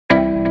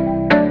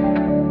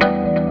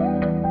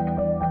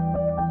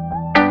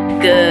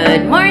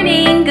Good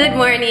morning, good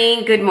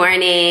morning, good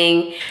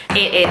morning.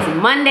 It is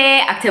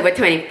Monday, October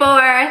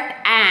 24th,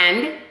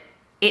 and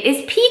it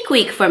is peak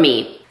week for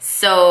me.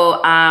 So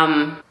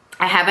I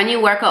have a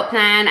new workout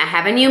plan. I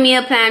have a new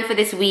meal plan for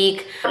this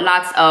week.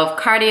 Lots of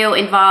cardio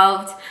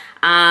involved.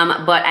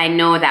 But I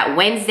know that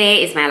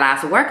Wednesday is my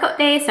last workout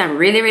day, so I'm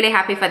really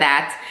happy for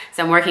that.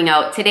 So I'm working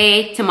out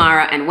today,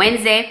 tomorrow, and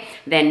Wednesday.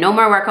 Then no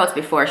more workouts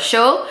before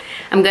show.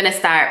 I'm gonna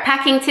start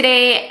packing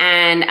today,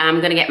 and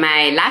I'm gonna get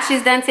my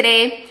lashes done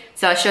today.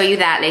 So I'll show you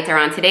that later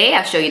on today.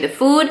 I'll show you the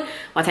food,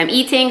 what I'm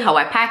eating, how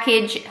I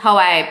package, how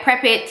I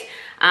prep it,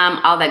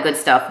 all that good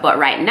stuff. But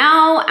right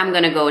now, I'm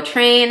gonna go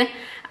train,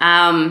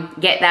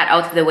 get that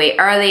out of the way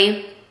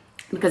early,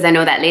 because I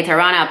know that later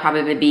on I'll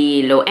probably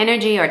be low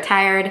energy or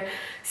tired.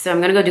 So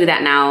I'm gonna go do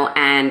that now,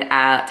 and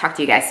I'll talk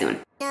to you guys soon.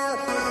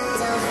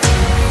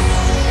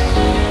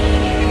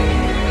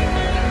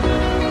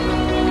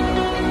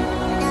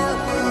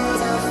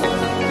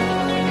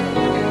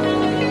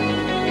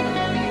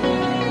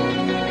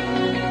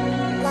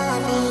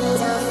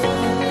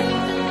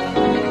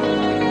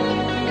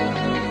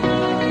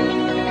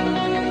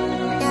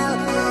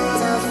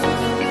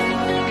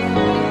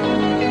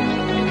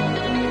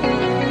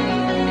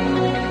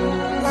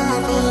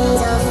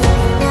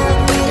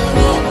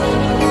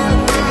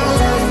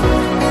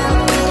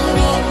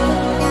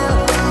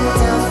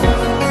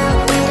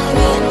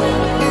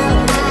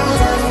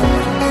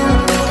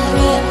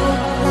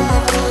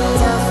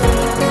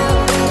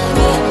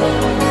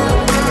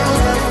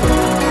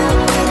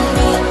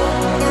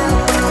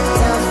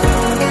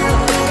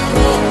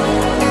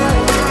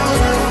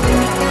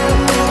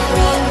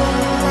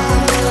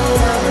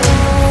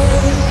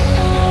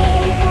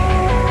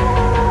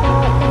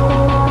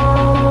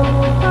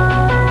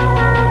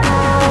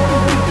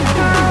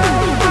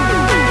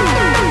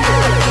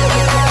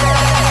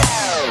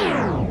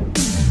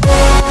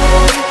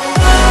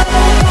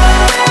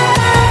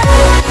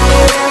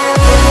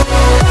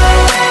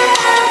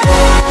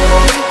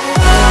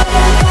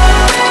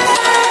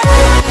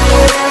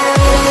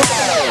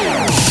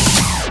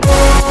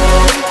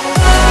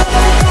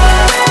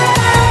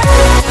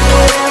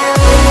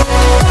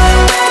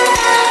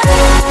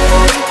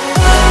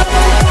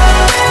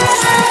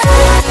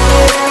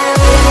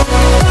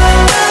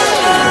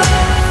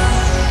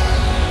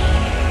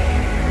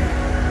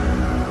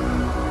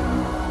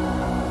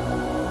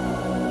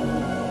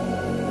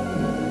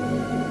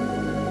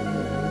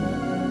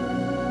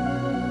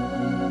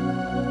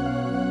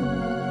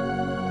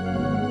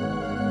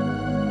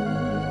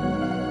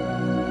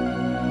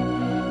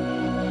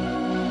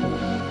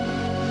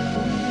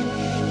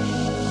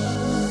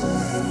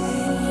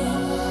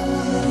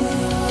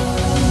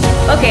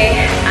 Okay,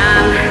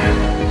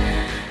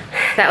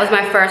 that was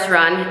my first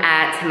run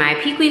at my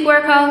peak week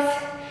workout.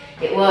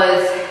 It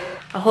was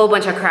a whole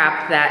bunch of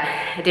crap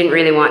that I didn't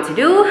really want to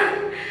do,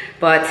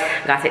 but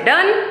got it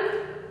done.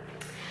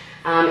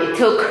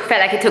 Felt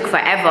like it took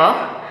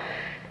forever.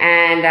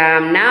 And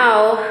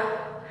now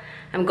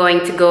I'm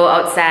going to go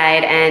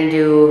outside and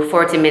do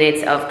 40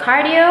 minutes of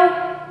cardio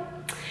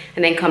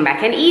and then come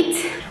back and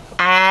eat.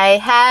 I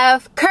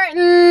have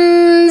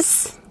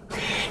curtains.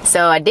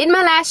 So I did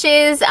my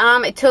lashes.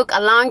 It took a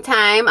long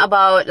time,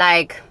 about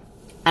like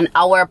an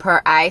hour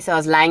per eye. So I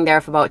was lying there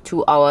for about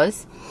 2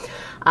 hours.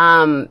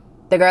 The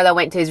girl I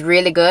went to is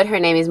really good. Her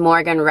name is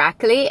Morgan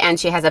Rackley, and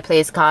she has a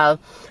place called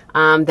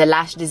the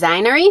Lash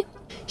Designery.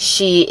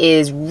 She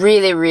is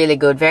really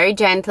good, very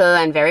gentle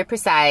and very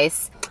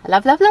precise. I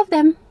love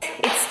them.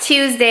 It's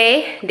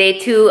Tuesday, day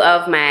 2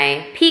 of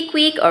my peak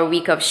week or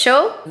week of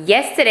show.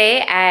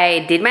 Yesterday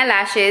I did my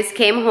lashes,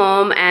 came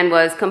home and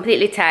was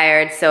completely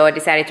tired, so I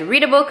decided to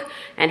read a book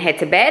and head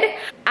to bed.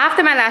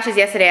 After my lashes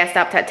yesterday, I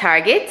stopped at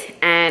Target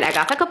and I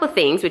got a couple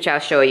things which I'll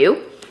show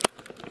you.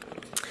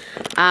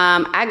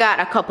 I got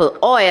a couple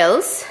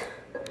oils.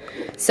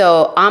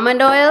 So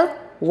almond oil,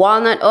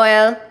 walnut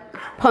oil,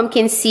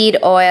 pumpkin seed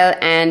oil,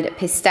 and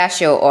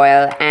pistachio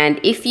oil. And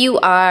if you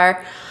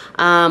are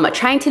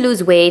trying to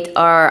lose weight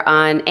or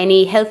on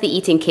any healthy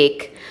eating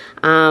kick,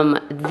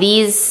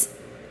 these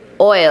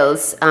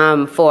oils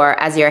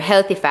as your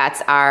healthy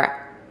fats are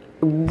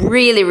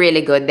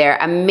really good. They're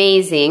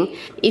amazing.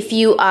 If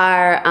you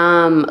are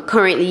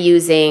currently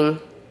using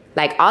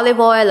like olive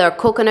oil or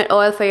coconut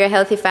oil for your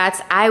healthy fats,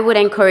 I would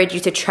encourage you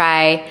to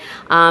try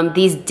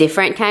these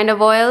different kind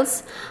of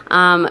oils,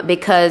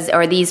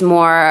 or these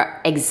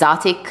more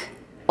exotic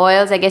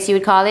oils, I guess you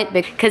would call it.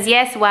 Because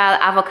yes, while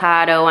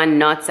avocado and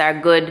nuts are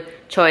good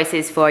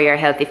choices for your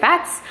healthy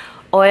fats,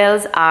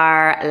 oils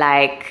are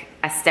like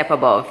a step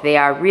above. They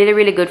are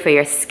really good for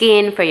your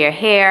skin, for your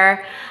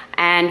hair,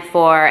 and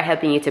for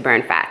helping you to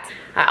burn fat.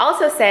 I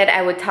also said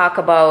I would talk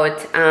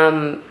about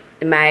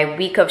my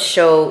week of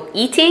show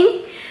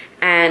eating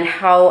and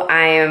how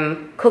I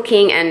am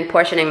cooking and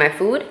portioning my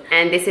food.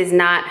 And this is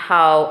not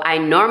how I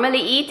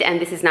normally eat,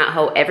 and this is not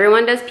how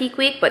everyone does peak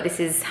week, but this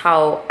is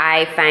how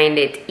I find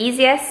it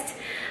easiest.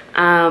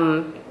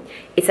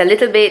 It's a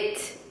little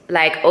bit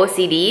like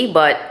OCD,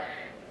 but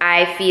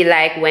I feel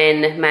like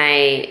when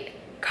my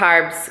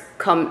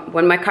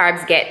when my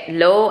carbs get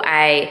low,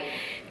 I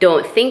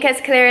don't think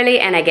as clearly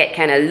and I get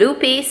kind of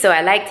loopy. So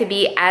I like to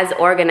be as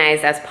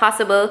organized as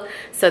possible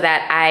so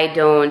that I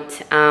don't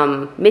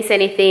miss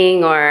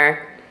anything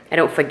or I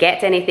don't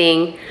forget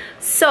anything.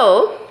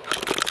 So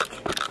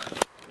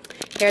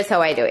here's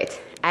how I do it.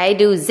 I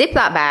do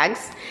Ziploc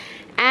bags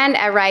and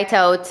I write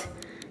out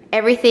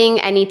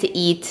everything I need to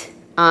eat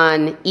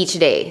on each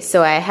day.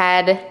 So I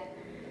had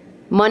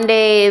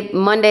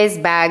Monday's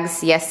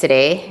bags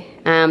yesterday.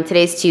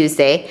 Today's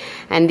Tuesday,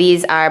 and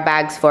these are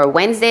bags for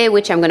Wednesday,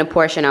 which I'm going to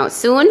portion out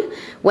soon.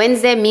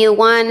 Wednesday, meal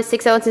 1,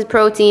 6 ounces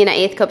protein, an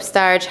 1/8 cup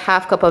starch,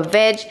 1/2 cup of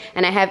veg,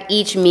 and I have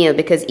each meal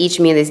because each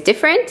meal is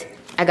different.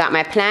 I got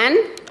my plan,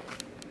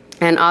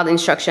 and all the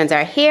instructions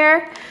are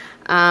here.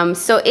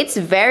 So it's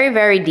very,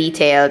 very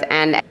detailed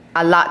and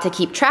a lot to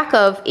keep track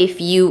of if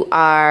you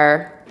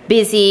are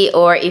busy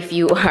or if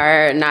you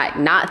are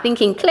not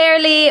thinking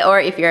clearly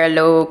or if you're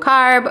low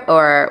carb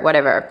or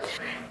whatever.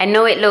 I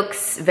know it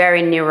looks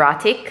very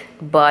neurotic,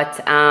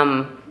 but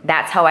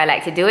that's how I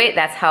like to do it.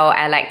 That's how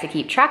I like to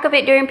keep track of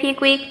it during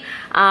peak week.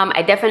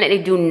 I definitely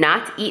do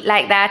not eat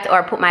like that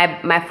or put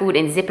my food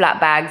in Ziploc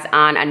bags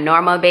on a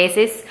normal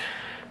basis.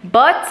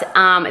 But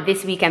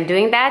this week I'm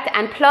doing that.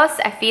 And plus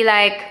I feel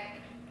like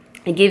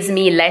it gives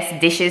me less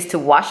dishes to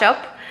wash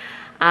up.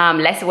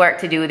 Less work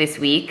to do this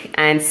week,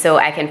 and so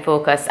I can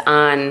focus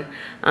on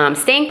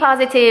staying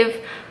positive,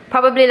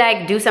 probably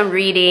like do some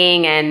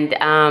reading and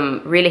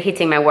really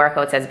hitting my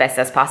workouts as best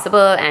as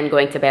possible and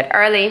going to bed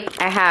early.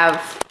 I have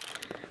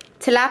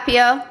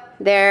tilapia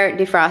there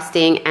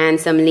defrosting and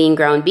some lean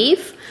ground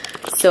beef,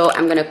 so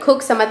I'm gonna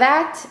cook some of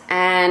that,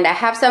 and I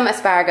have some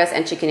asparagus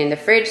and chicken in the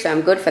fridge, so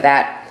I'm good for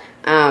that.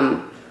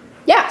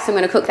 Yeah, so I'm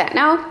gonna cook that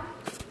now.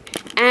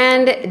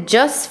 And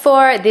just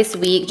for this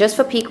week, just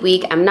for peak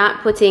week, I'm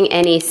not putting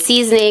any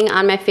seasoning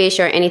on my fish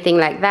or anything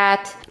like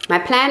that. My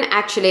plan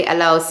actually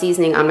allows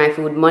seasoning on my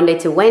food Monday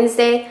to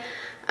Wednesday,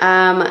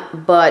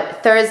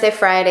 but Thursday,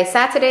 Friday,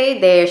 Saturday,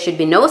 there should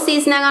be no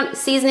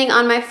seasoning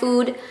on my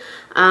food.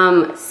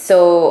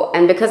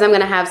 And because I'm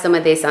gonna have some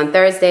of this on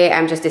Thursday,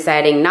 I'm just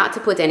deciding not to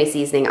put any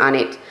seasoning on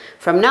it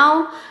from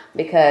now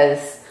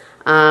because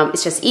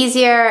it's just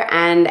easier,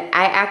 and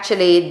I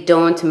actually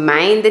don't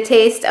mind the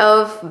taste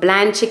of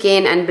bland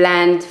chicken and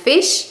bland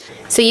fish.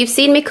 So you've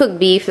seen me cook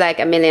beef like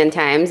a million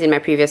times in my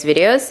previous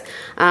videos.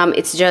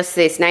 It's just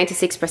this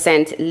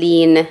 96%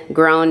 lean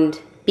ground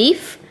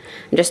beef.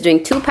 I'm just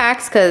doing 2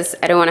 packs because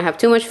I don't want to have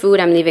too much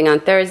food. I'm leaving on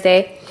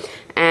Thursday.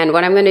 And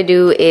what I'm going to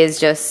do is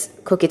just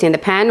cook it in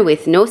the pan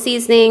with no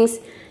seasonings,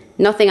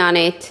 nothing on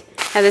it.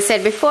 As I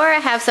said before,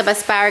 I have some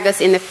asparagus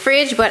in the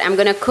fridge, but I'm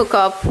going to cook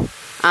up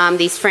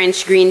these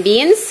French green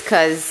beans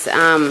because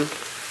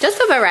just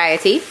for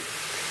variety.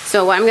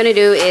 So what I'm gonna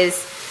do is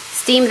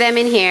steam them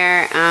in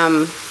here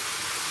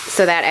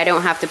so that I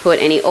don't have to put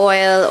any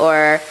oil,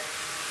 or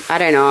I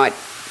don't know, I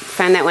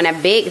find that when I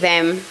bake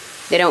them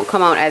they don't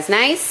come out as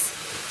nice.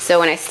 So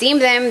when I steam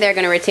them, they're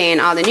gonna retain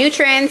all the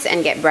nutrients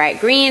and get bright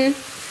green.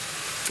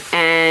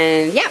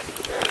 And yeah,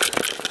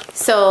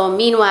 so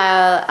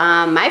meanwhile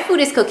my food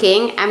is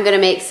cooking. I'm gonna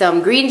make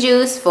some green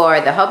juice for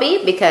the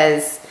hubby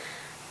because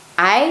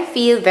I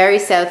feel very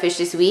selfish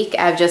this week.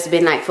 I've just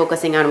been like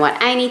focusing on what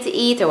I need to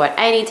eat or what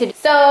I need to do.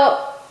 So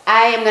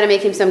I am gonna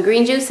make him some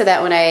green juice so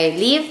that when I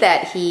leave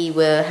that he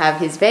will have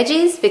his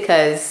veggies,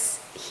 because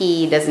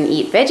he doesn't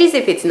eat veggies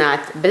if it's not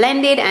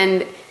blended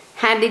and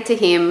handed to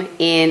him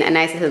in a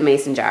nice little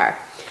mason jar.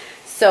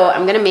 So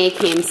I'm gonna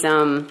make him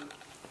some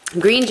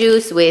green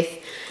juice with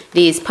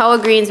these power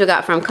greens we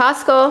got from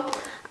Costco.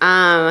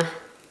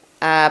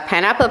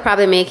 Pineapple,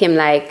 probably make him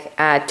like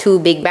 2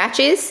 big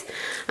batches.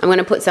 I'm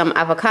gonna put some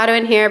avocado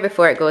in here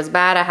before it goes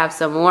bad. I have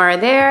some more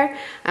there.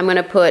 I'm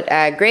gonna put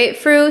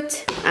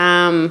grapefruit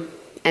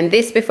and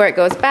this before it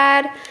goes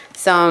bad.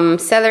 Some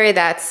celery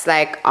that's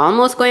like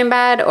almost going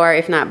bad, or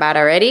if not bad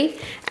already,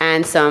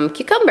 and some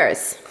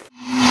cucumbers.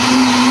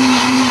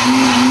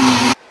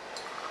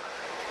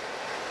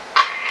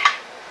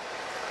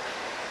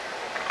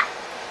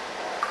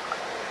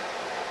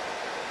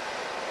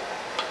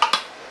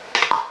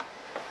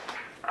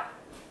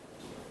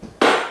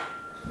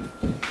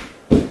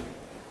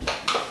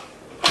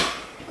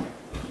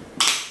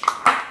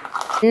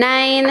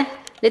 Nine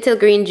little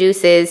green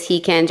juices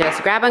he can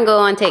just grab and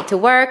go and take to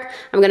work.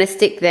 I'm gonna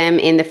stick them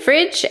in the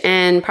fridge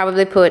and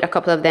probably put a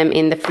couple of them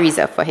in the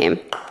freezer for him.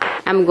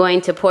 I'm going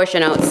to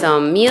portion out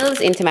some meals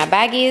into my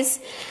baggies,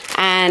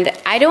 and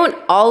I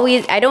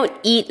don't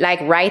eat like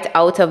right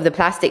out of the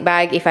plastic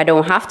bag if I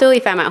don't have to.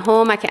 If I'm at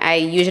home, I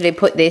usually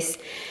put this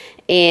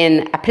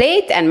in a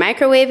plate and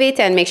microwave it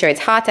and make sure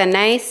it's hot and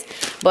nice.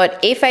 But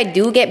if I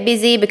do get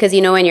busy, because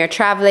you know when you're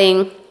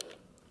traveling,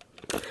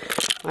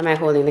 why am I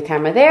holding the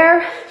camera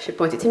there? Should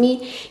point it to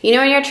me. You know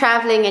when you're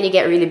traveling and you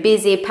get really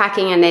busy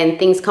packing and then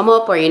things come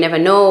up or you never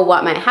know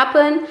what might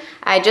happen.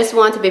 I just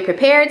want to be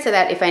prepared so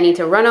that if I need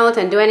to run out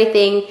and do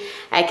anything,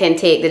 I can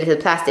take the little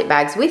plastic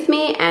bags with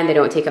me and they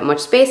don't take up much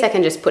space. I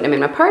can just put them in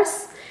my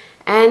purse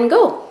and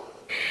go.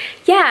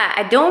 Yeah,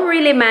 I don't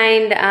really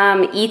mind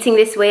eating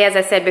this way, as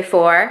I said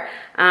before.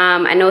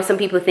 I know some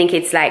people think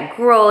it's like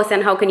gross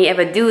and how can you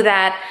ever do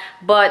that?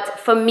 But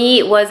for me,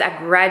 it was a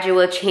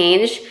gradual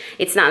change.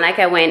 It's not like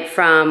I went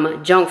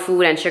from junk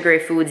food and sugary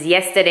foods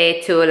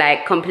yesterday to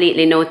like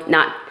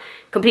not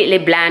completely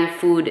bland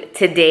food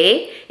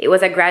today. It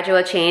was a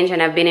gradual change,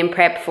 and I've been in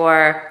prep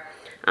for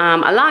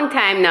a long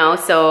time now,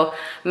 so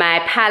my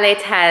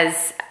palate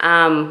has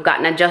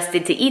gotten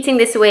adjusted to eating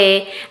this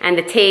way and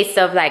the taste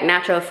of like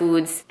natural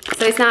foods,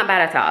 so it's not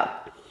bad at all.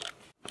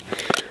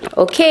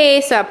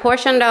 Okay, so I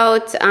portioned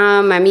out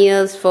my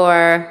meals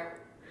for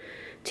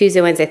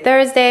Tuesday, Wednesday,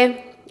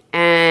 Thursday,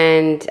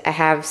 and I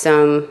have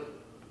some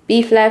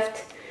beef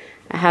left.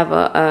 I have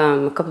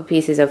a couple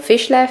pieces of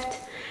fish left,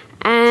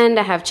 and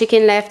I have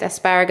chicken left,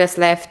 asparagus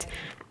left,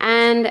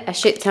 and a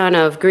shit ton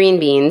of green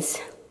beans.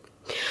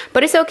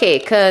 But it's okay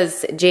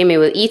because Jamie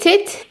will eat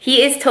it.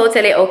 He is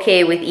totally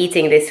okay with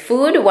eating this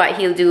food. What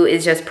he'll do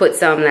is just put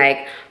some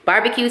like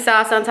barbecue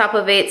sauce on top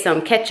of it,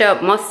 some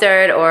ketchup,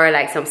 mustard, or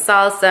like some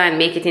salsa, and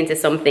make it into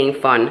something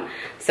fun.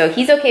 So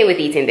he's okay with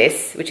eating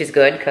this, which is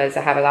good because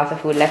I have a lot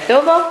of food left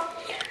over.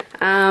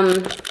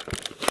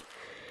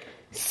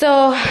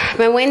 So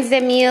my Wednesday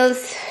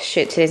meals,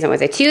 today's not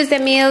Wednesday, Tuesday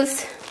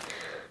meals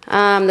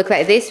look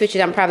like this, which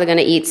I'm probably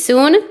gonna eat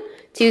soon.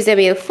 Tuesday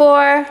meal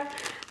 4.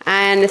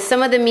 And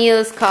some of the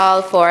meals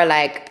call for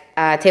like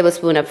a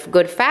tablespoon of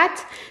good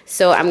fat.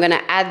 So I'm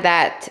gonna add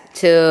that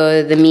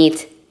to the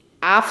meat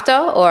after,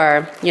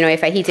 or you know,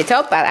 if I heat it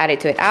up, I'll add it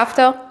to it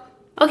after.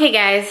 Okay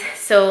guys,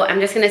 so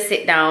I'm just gonna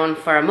sit down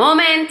for a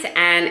moment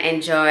and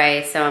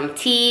enjoy some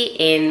tea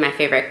in my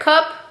favorite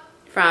cup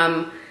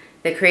from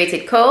the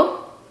Created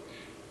Co.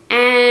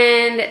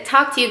 and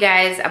talk to you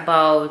guys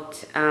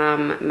about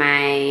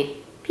my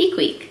peak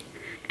week.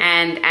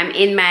 And I'm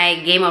in my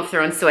Game of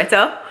Thrones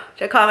sweater.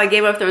 I call my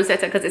Game of Thrones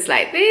sweater because it's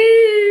like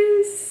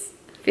this.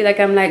 I feel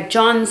like I'm like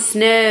Jon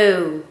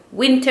Snow.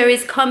 Winter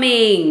is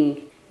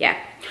coming. Yeah.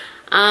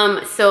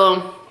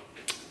 So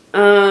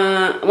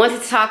I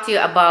wanted to talk to you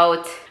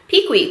about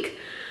peak week.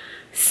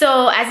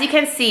 So as you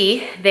can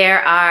see,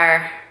 there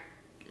are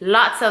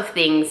lots of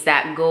things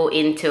that go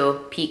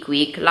into peak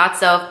week.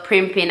 Lots of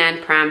primping and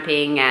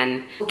pramping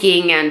and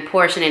cooking and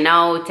portioning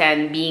out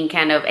and being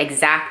kind of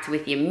exact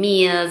with your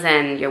meals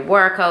and your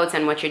workouts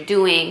and what you're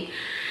doing.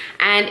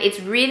 And it's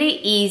really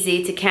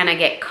easy to kind of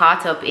get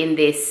caught up in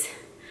this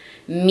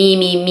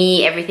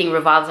me, everything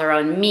revolves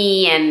around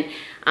me, and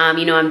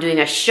you know, I'm doing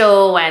a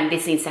show and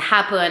this needs to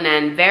happen,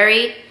 and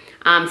very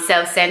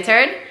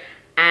self-centered.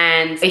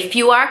 And if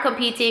you are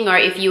competing, or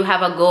if you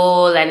have a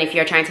goal, and if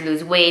you're trying to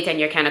lose weight and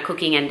you're kind of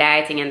cooking and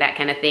dieting and that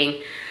kind of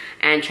thing,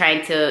 and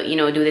trying to, you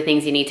know, do the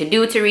things you need to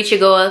do to reach your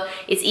goal,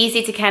 it's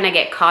easy to kind of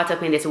get caught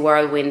up in this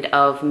whirlwind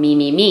of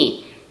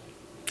me.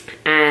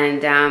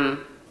 And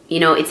you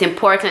know, it's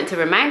important to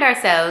remind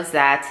ourselves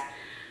that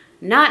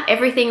not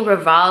everything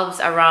revolves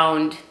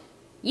around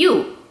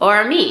you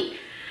or me.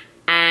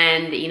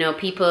 And, you know,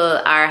 people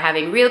are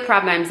having real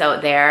problems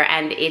out there,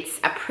 and it's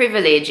a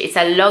privilege, it's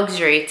a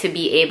luxury to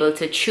be able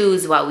to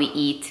choose what we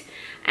eat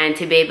and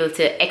to be able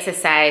to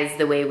exercise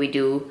the way we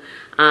do,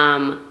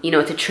 you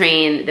know, to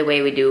train the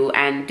way we do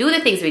and do the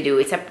things we do.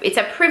 It's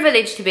a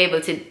privilege to be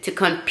able to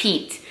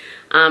compete.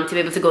 To be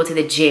able to go to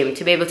the gym,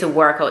 to be able to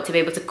work out, to be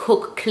able to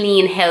cook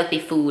clean, healthy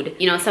food.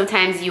 You know,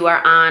 sometimes you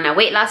are on a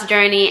weight loss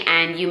journey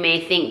and you may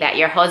think that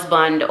your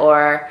husband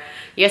or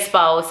your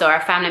spouse or a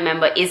family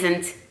member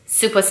isn't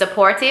super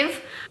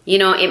supportive. You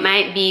know, it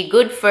might be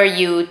good for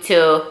you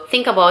to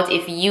think about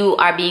if you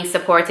are being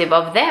supportive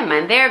of them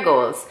and their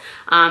goals.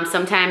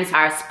 Sometimes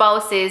our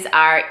spouses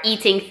are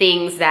eating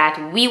things that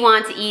we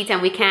want to eat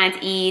and we can't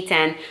eat,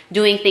 and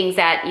doing things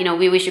that, you know,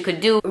 we wish we could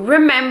do.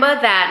 Remember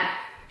that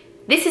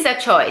this is a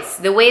choice.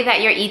 The way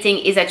that you're eating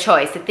is a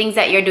choice. The things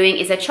that you're doing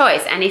is a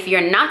choice. And if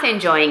you're not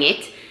enjoying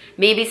it,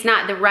 maybe it's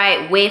not the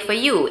right way for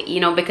you, you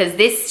know, because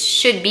this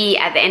should be,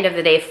 at the end of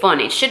the day, fun.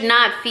 It should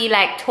not feel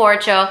like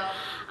torture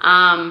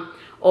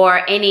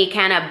or any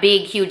kind of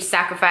big, huge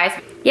sacrifice.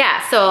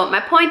 Yeah, so my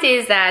point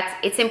is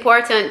that it's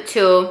important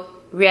to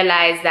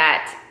realize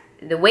that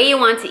the way you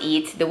want to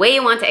eat, the way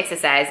you want to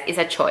exercise is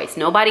a choice.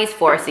 Nobody's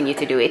forcing you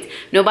to do it.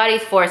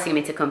 Nobody's forcing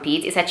me to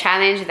compete. It's a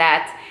challenge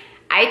that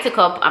I took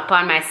up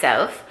upon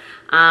myself.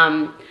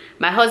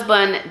 My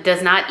husband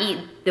does not eat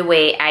the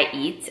way I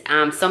eat.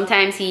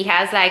 Sometimes he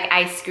has like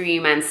ice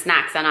cream and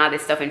snacks and all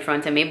this stuff in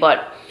front of me,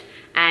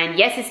 and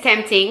yes, it's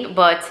tempting,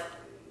 but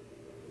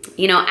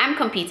you know, I'm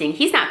competing,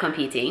 he's not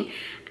competing,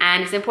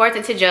 and it's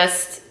important to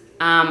just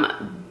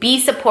be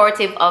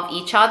supportive of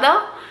each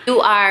other. You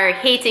are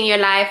hating your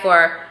life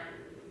or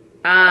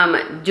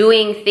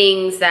doing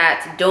things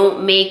that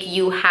don't make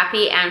you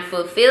happy and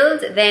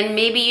fulfilled, then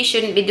maybe you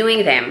shouldn't be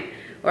doing them.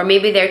 Or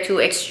maybe they're too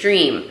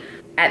extreme.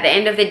 At the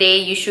end of the day,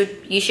 you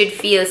should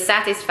feel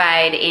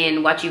satisfied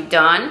in what you've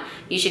done.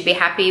 You should be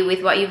happy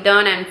with what you've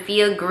done and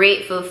feel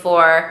grateful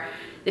for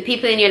the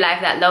people in your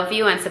life that love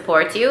you and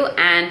support you,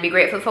 and be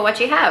grateful for what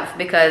you have,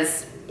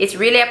 because it's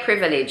really a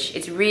privilege.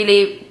 It's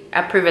really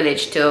a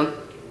privilege to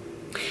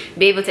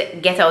be able to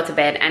get out of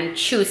bed and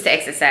choose to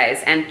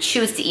exercise and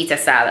choose to eat a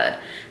salad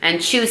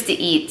and choose to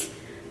eat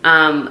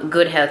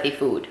good healthy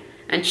food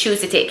and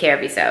choose to take care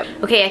of yourself.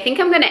 Okay, I think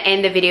I'm gonna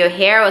end the video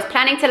here. I was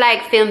planning to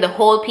like film the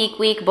whole peak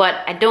week, but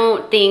I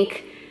don't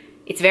think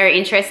it's very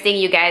interesting.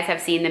 You guys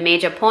have seen the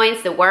major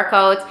points, the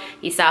workout.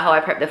 You saw how I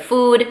prep the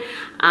food.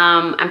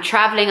 I'm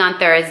traveling on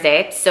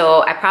Thursday,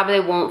 so I probably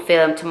won't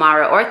film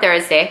tomorrow or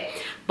Thursday,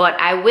 but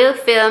I will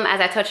film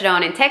as I touch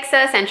down in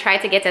Texas and try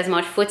to get as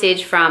much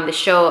footage from the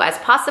show as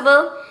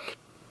possible.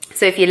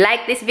 So if you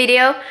like this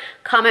video,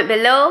 comment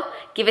below,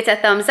 give it a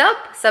thumbs up,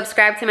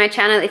 subscribe to my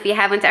channel if you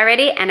haven't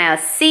already, and I'll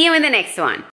see you in the next one.